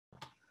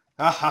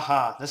Ah ha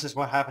ha, this is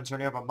what happens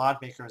when you have a mod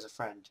maker as a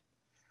friend.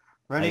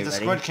 Are Ready you the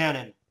ready? squid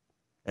cannon.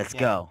 Let's Yeah,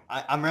 go.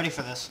 I'm ready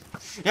for this.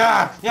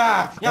 Yeah,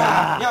 yeah,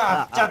 yeah,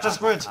 yeah! Dap the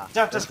squids!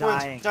 Dap the They're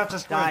squids! dying. Dap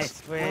the Die,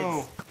 squids!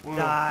 Woo, squids. woo.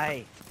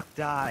 Die.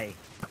 Die.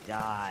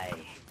 Die.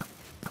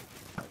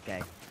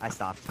 Okay, I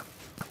stopped.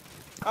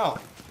 Oh,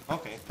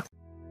 okay.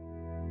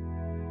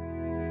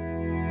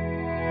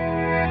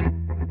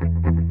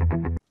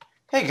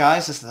 Hey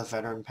guys, this is the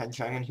Veteran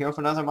Pendragon here with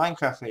another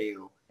Minecraft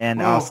video. And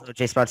Woo! also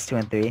J-Spots 2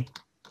 and 3.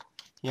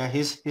 Yeah,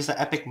 he's the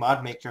epic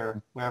mod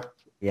maker where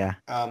Yeah.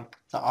 the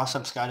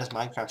awesome Skydas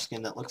Minecraft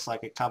skin that looks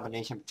like a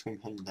combination between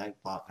him and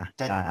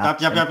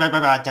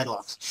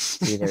Deadlocks.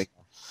 See, there we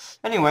go.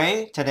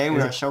 Anyway, today we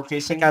are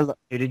showcasing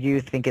Who did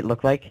you think it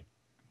looked like?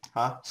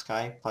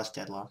 Sky plus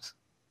Deadlocks.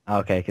 Oh,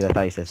 okay, because I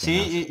thought you said something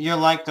else. See, you're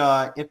like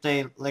if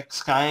they like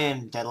Sky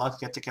and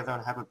Deadlocks get together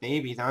and have a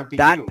baby, that would be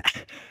That you.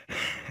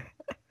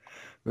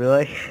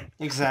 Really?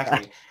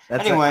 Exactly.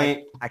 That's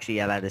Anyway, actually,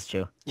 yeah, that is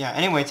true. yeah.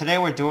 Anyway, today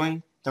we're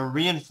doing the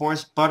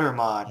reinforced butter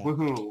mod. Yeah.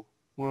 Woohoo!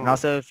 Woo.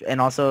 And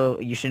also,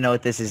 you should know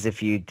what this is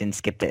if you didn't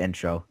skip the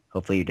intro.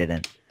 Hopefully, you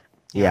didn't.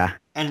 Yeah.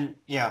 And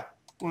yeah.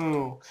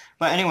 Woo.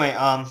 But anyway,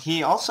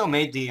 he also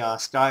made the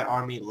Sky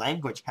Army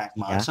language pack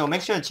mod. Yeah. So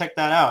make sure to check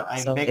that out. I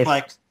So make if-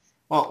 like,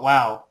 well,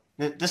 wow.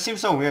 This seems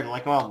so weird.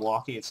 Like while I'm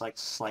walking, it's like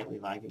slightly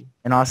lagging.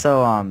 And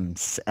also,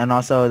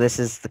 this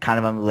is the kind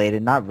of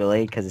unrelated, not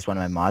really, because it's one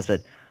of my mods,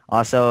 but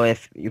also,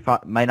 if you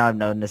might not have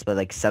known this, but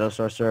like Settle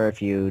Sorcerer,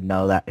 if you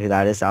know who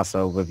that is,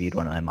 also reviewed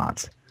one of my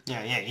mods.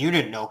 Yeah, yeah. You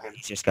didn't know him.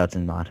 He's your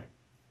skeleton mod.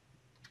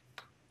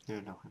 You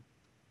didn't know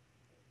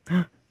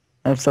him.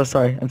 I'm so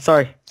sorry. I'm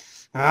sorry.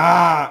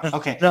 Ah,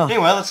 okay. No.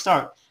 Anyway, let's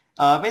start.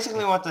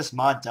 Basically what this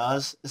mod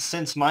does,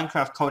 since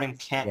Minecraft coding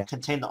can't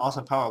contain the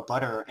awesome power of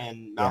butter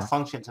and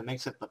malfunctions and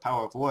makes it the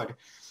power of wood,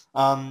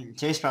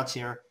 J-Sprouts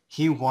here,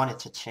 he wanted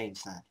to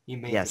change that. He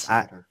made this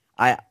better.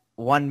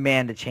 One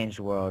man to change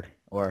the world,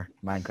 or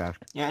Minecraft.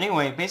 Yeah,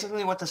 anyway,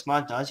 basically what this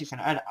mod does, you can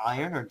add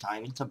iron or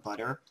diamond to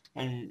butter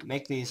and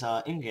make these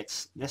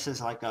ingots. This is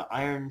like an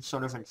iron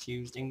sort of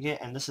infused ingot,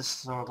 and this is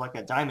sort of like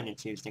a diamond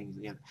infused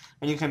ingot.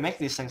 And you can make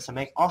these things to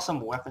make awesome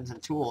weapons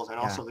and tools, and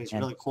also these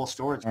really cool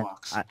storage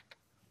blocks.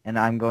 And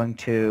I'm going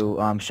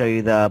to show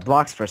you the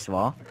blocks first of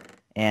all.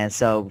 And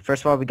so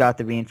first of all, we got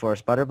the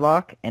reinforced butter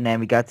block, and then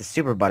we got the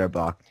super butter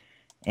block.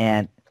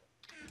 And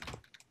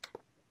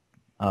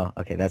oh,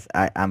 okay,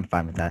 I'm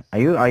fine with that. Are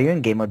you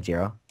in game mode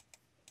 0?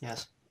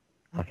 Yes.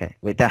 Okay.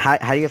 Wait, how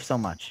do you have so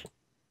much?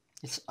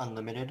 It's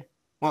unlimited.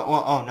 Well,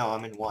 oh no,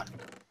 I'm in 1.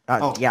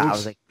 Oh, yeah, oops. I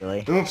was like,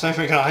 really? Oops, I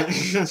forgot.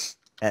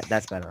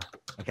 That's better.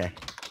 Okay.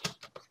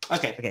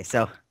 Okay. Okay,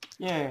 so.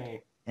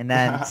 Yay. And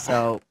then,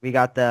 so, we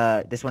got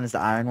this one is the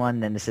iron one,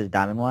 then this is the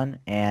diamond one.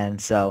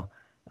 And so,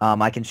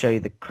 I can show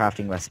you the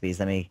crafting recipes.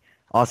 Let me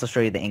also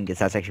show you the ingots.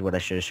 That's actually what I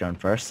should have shown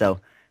first. So,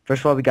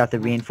 first of all, we got the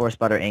reinforced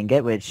butter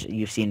ingot, which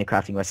you've seen the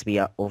crafting recipe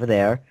over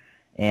there.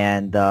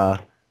 And the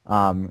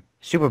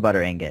super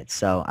butter ingot.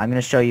 So, I'm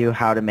going to show you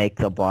how to make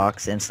the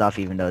blocks and stuff,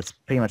 even though it's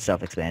pretty much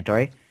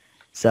self-explanatory.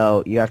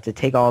 So, you have to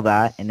take all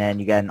that, and then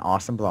you get an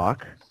awesome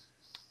block.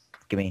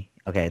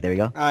 Okay, there we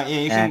go. Yeah,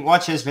 you can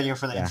watch his video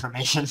for the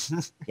information.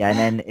 Yeah, and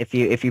then if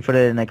you put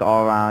it in like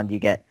all around, you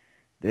get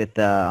with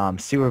the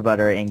super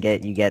butter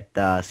ingot, you get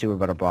the super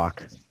butter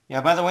block.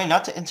 Yeah, by the way,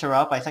 not to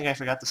interrupt, I think I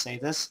forgot to say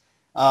this.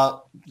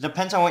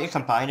 Depends on what you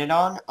combine it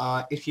on.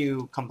 If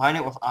you combine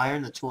it with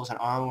iron, the tools and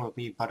armor will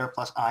be butter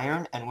plus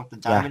iron, and with the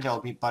diamond,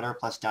 it'll be butter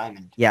plus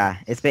diamond. Yeah,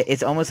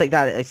 it's almost like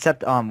that,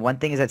 except one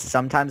thing is that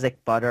sometimes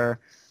like butter,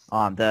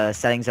 the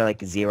settings are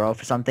like 0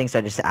 for something, so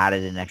I just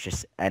added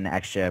an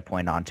extra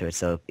point onto it,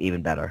 so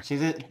even better.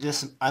 See,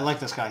 I like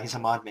this guy. He's a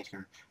mod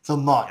maker. The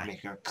mod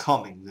maker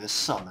coming this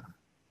summer.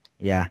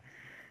 Yeah,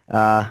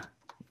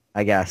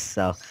 I guess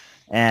so.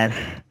 And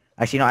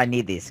actually, no, I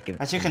need these.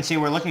 As you can see,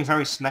 we're looking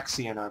very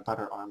smexy in our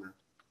butter armor.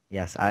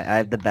 Yes, I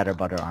have the better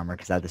butter armor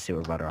because I have the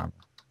super butter armor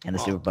and the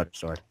super butter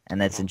sword, and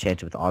that's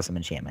enchanted with awesome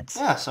enchantments.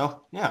 Yeah.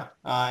 So yeah.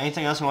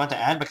 Anything else you want to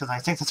add? Because I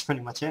think that's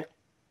pretty much it.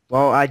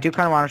 Well, I do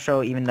kind of want to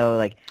show, even though,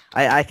 like,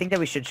 I think that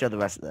we should show the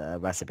rest of the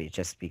recipe,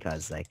 just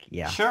because, like,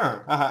 yeah.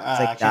 Sure.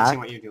 Like I can't see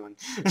what you're doing.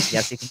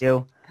 Yes, you can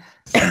do.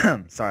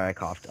 Sorry, I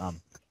coughed.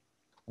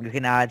 You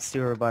can add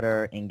super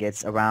butter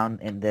ingots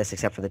around in this,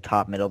 except for the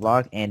top middle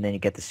block, and then you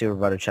get the super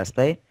butter chest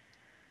plate.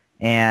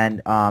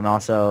 And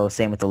also,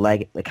 same with the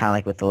kind of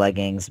like with the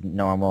leggings,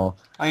 normal.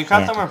 Oh, you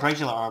craft them with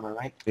regular armor,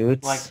 right?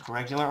 Boots. Like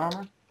regular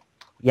armor?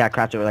 Yeah,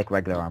 craft it with like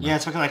regular armor. Yeah,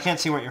 it's because I can't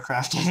see what you're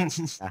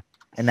crafting. Yeah.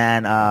 And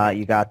then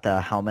you got the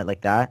helmet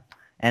like that.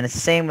 And it's the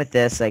same with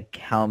this, like,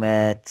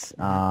 helmet.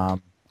 I'm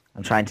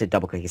trying to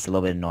double click. It's a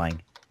little bit annoying.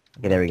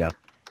 Okay, there we go.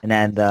 And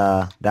then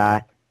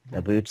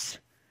the boots.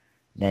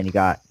 And then you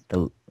got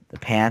the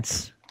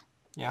pants.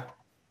 Yeah.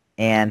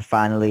 And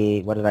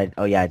finally, what did I...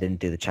 Oh, yeah, I didn't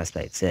do the chest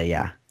plate. So,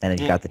 yeah. Then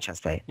you got the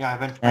chest plate. Yeah,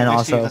 I've been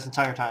also this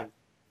entire time.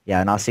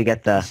 Yeah, and also you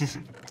get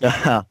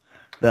the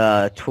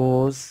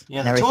tools.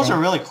 Yeah, the tools are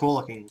really cool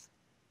looking.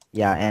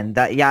 Yeah, and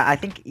I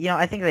think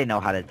they know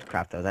how to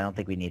craft those. I don't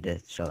think we need to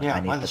show them.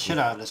 Yeah, find the shit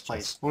out of this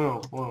place.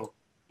 Whoa, whoa.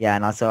 Yeah,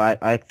 and also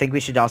I think we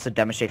should also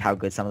demonstrate how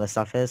good some of the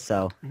stuff is.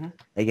 So, Mhm.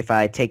 like if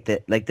I take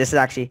the like this is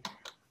actually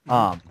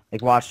Mhm.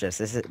 like watch this.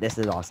 This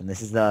is awesome.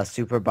 This is the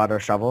super butter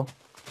shovel.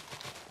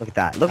 Look at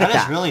that. Look at That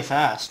is that. really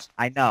fast.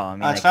 I know. I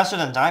mean It's faster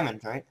than diamond,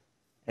 right?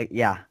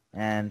 yeah,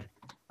 and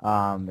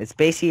it's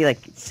basically like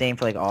same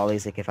for like all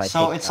these. Like if I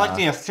So take it's like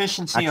the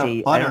efficiency of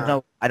actually I don't butter.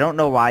 know. I don't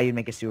know why you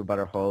make a super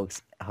butter hoe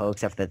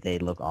except that they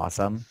look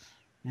awesome.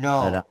 But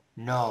No,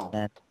 no.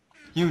 and,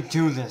 You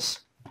do this.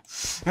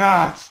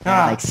 Ah,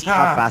 and like ah, see how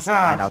ah, fast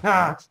mine ah, out there.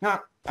 ah, ah.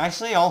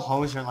 Actually, all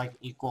hoes are like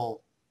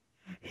equal.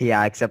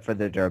 Yeah, except for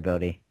their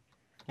durability.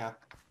 Yeah.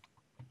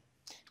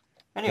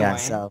 Yeah, Anyway.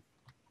 so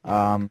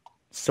Yeah.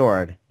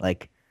 sword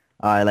like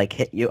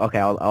hit you. Okay,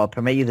 I'll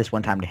permit you this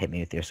one time to hit me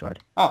with your sword.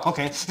 Oh,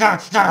 okay. Ah,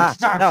 ah,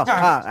 ah, No,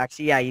 ah.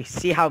 actually, yeah, you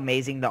see how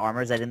amazing the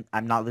armor is?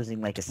 I'm not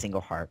losing like a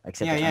single heart,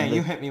 except Yeah, that yeah, I'm you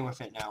losing, hit me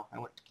with it now.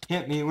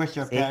 Hit me with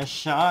your see? best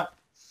shot.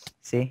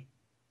 See?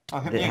 Oh,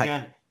 hit me The-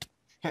 again.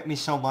 Hit me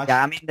so Yeah, much.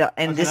 I mean,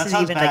 and Okay, that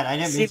sounds bad. I didn't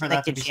this is mean even for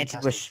like that to be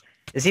suggestive.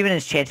 this even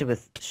enchanted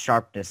with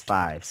sharpness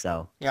 5,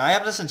 so, Yeah, I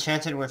have this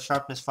enchanted with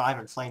sharpness 5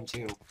 and flame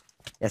 2.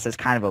 yes, it's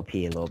kind of OP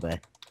a little bit.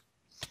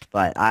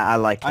 But I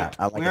like that.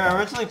 I We like it were better.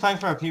 originally playing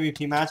for a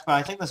PvP match, but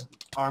I think this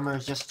armor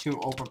is just too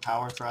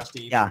overpowered for us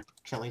to Yeah. even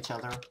kill each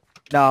other.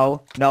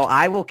 No,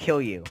 I will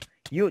kill you.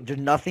 There's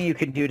nothing you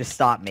can do to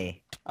stop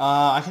me.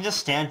 I can just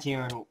stand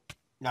here and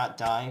not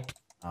die.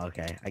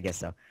 Okay, I guess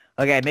so.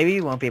 Okay, maybe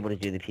you won't be able to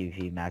do the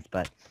PvP match,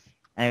 but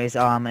anyways,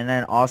 and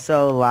then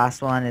also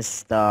last one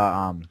is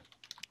the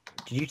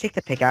did you take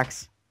the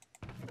pickaxe?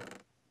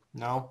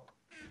 No.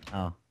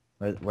 Oh,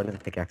 where did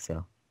the pickaxe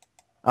go?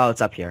 Oh,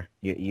 it's up here.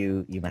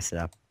 You messed it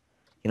up.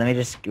 Okay, let me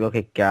just go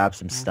grab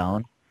some Hmm.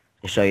 stone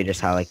to show you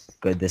just how like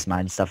good this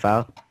mines stuff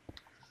out.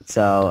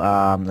 So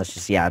let's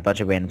just yeah, a bunch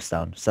of random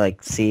stone. So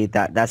like see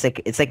that's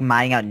like it's like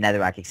mining out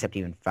netherrack except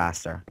even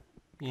faster.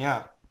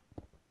 Yeah.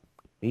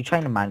 Are you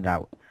trying to mine it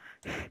out?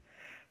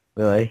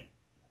 Really?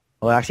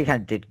 Well, it actually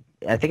kind of did.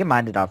 I think it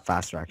mined it out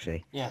faster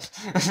actually. Yes.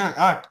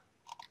 Alright.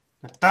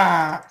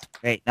 Ah,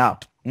 Wait, no.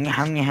 Stop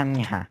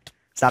it!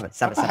 what Stop it! the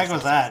Stop it! heck Stop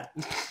was it! Stop that?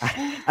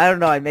 it! I don't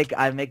know. I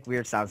make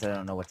weird sounds. I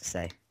don't know what to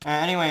say.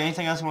 Anyway,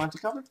 anything else you want to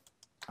cover?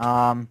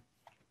 Um,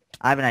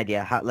 I have an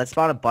idea. Let's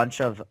spawn a bunch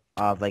of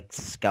like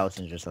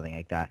skeletons or something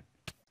like that.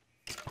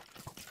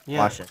 Yeah.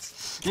 Watch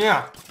this.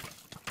 Yeah.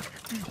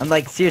 I'm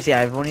like seriously.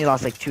 I've only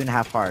lost like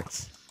 2.5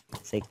 hearts.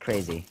 It's like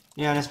crazy.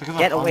 Yeah, and it's because of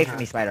Get away from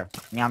hunger. me, spider.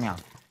 Meow meow.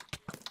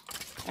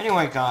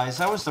 Anyway, guys,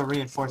 that was the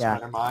reinforced Yeah.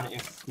 weather mod.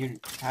 If you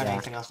had Yeah.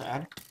 anything else to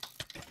add.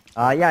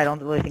 Yeah. I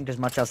don't really think there's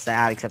much else to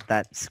add except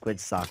that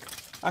squids suck.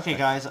 Okay, But,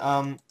 guys,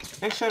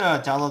 make sure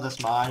to download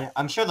this mod.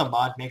 I'm sure the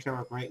mod maker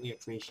will greatly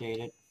appreciate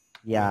it.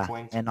 yeah, Wink,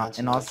 wink, and not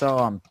so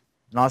and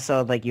much.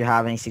 also like you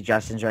have any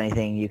suggestions or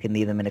anything, you can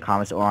leave them in the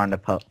comments or on the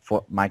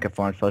Minecraft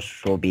forums post,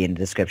 which will be in the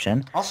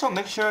description. Also,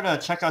 make sure to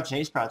check out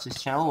Jay Sprouts.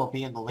 His channel will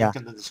be in the Yeah. link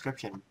in the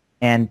description.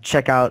 And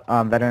check out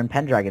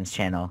VeteranPendragon's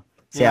channel.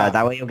 So yeah, Yeah.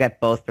 that way you'll get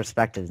both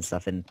perspectives and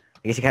stuff. And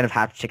I guess you kind of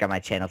have to check out my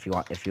channel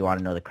if you want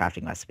to know the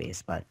crafting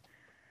recipes. But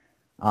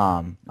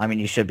I mean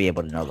you should be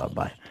able to know them.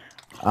 But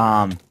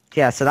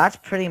yeah, so that's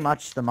pretty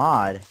much the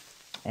mod.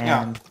 And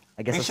Yeah.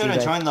 I guess Make I'll sure see to you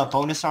guys. join the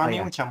bonus army,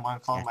 Yeah. which I'm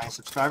calling Yeah. my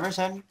subscribers.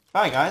 And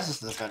bye, guys.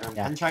 This is the Veteran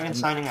Yeah. Pendragon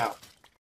signing out.